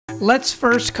Let's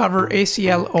first cover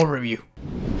ACL overview.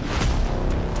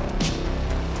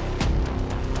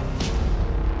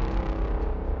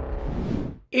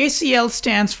 ACL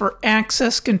stands for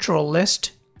Access Control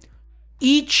List.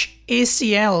 Each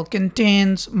ACL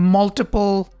contains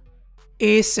multiple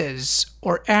ACEs,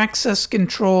 or Access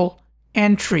Control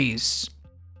Entries.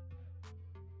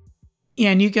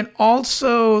 And you can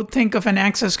also think of an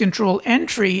Access Control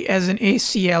Entry as an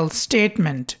ACL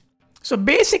statement. So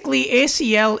basically,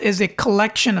 ACL is a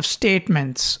collection of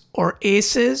statements, or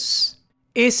ACEs.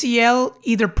 ACL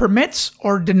either permits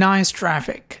or denies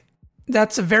traffic.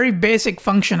 That's a very basic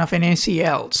function of an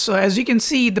ACL. So as you can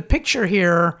see, the picture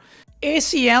here,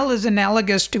 ACL is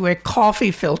analogous to a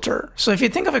coffee filter. So if you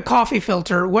think of a coffee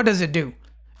filter, what does it do?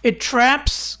 It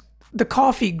traps the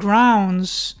coffee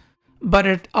grounds, but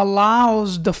it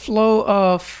allows the flow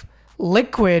of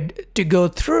liquid to go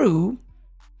through.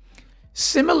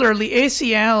 Similarly,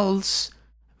 ACLs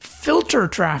filter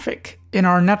traffic in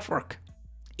our network.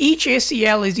 Each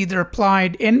ACL is either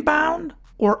applied inbound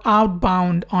or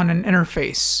outbound on an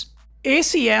interface.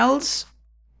 ACLs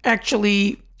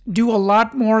actually do a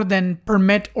lot more than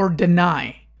permit or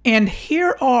deny. And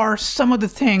here are some of the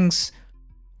things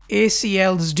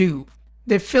ACLs do.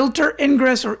 They filter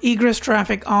ingress or egress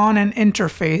traffic on an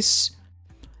interface.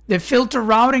 They filter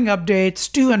routing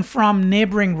updates to and from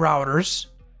neighboring routers.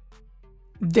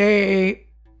 They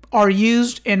are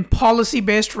used in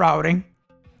policy-based routing.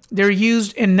 They're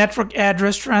used in network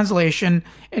address translation.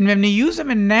 And when we use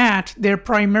them in NAT, they're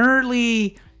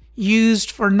primarily used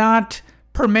for not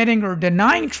permitting or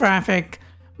denying traffic,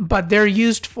 but they're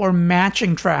used for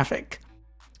matching traffic.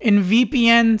 In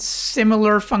VPN,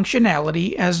 similar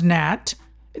functionality as NAT.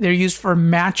 They're used for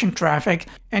matching traffic.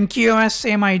 And QoS,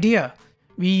 same idea.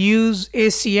 We use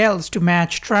ACLs to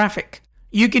match traffic.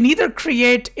 You can either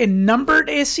create a numbered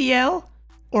ACL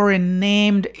or a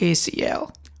named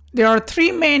ACL. There are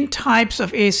three main types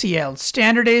of ACL: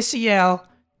 standard ACL,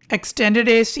 extended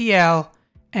ACL,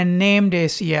 and named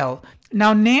ACL.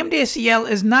 Now, named ACL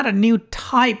is not a new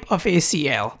type of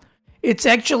ACL. It's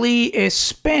actually a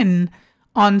spin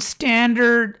on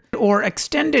standard or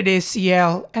extended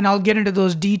ACL, and I'll get into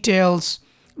those details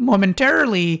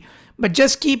momentarily, but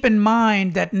just keep in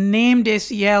mind that named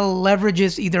ACL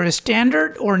leverages either a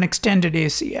standard or an extended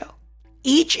ACL.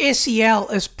 Each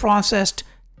ACL is processed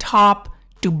top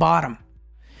to bottom.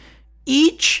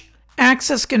 Each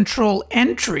access control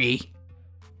entry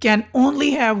can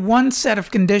only have one set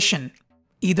of conditions,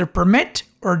 either permit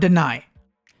or deny.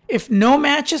 If no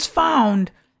match is found,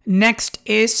 next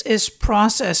ACE is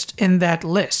processed in that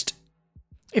list.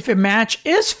 If a match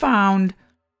is found,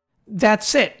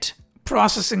 that's it.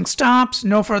 Processing stops,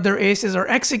 no further ACEs are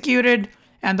executed,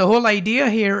 and the whole idea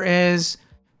here is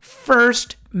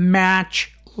first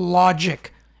match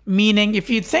logic. Meaning, if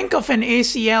you think of an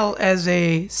ACL as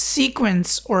a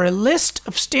sequence or a list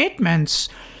of statements,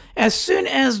 as soon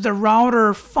as the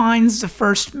router finds the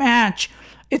first match,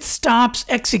 it stops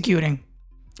executing.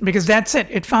 Because that's it.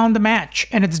 It found the match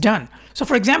and it's done. So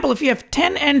for example, if you have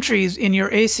 10 entries in your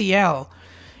ACL,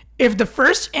 if the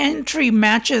first entry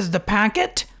matches the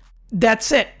packet,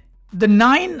 that's it. The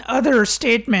 9 other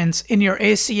statements in your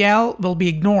ACL will be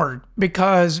ignored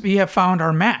because we have found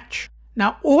our match.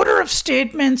 Now, order of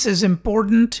statements is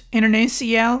important in an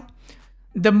ACL.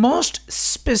 The most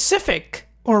specific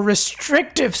or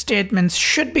restrictive statements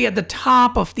should be at the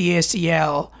top of the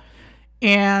ACL,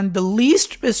 and the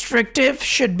least restrictive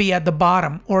should be at the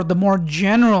bottom, or the more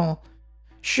general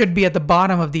should be at the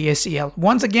bottom of the ACL.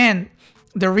 Once again,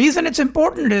 the reason it's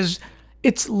important is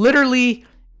it's literally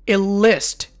a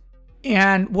list,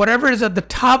 and whatever is at the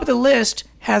top of the list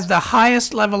has the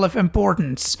highest level of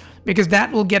importance because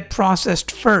that will get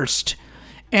processed first,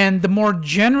 and the more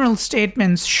general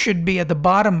statements should be at the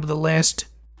bottom of the list.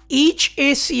 Each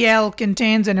ACL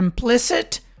contains an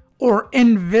implicit or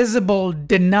invisible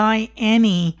deny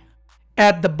any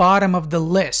at the bottom of the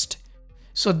list.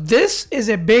 So this is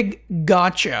a big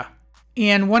gotcha.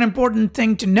 And one important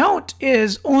thing to note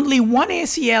is only one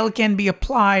ACL can be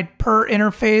applied per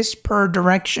interface, per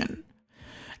direction.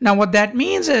 Now what that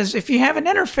means is if you have an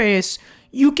interface,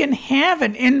 you can have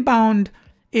an inbound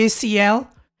ACL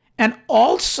and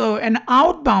also an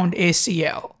outbound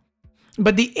ACL.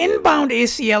 But the inbound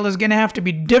ACL is going to have to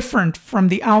be different from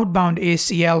the outbound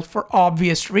ACL for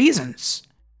obvious reasons,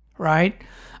 right?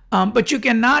 But you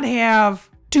cannot have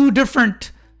two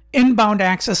different inbound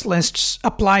access lists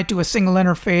applied to a single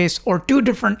interface or two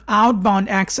different outbound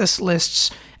access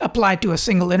lists applied to a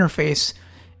single interface.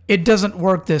 It doesn't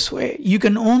work this way. You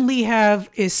can only have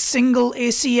a single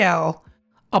ACL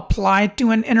applied to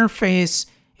an interface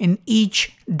in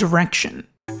each direction.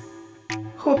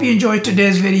 Hope you enjoyed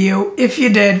today's video. If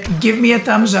you did, give me a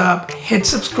thumbs up, hit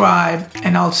subscribe,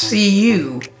 and I'll see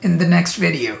you in the next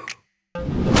video.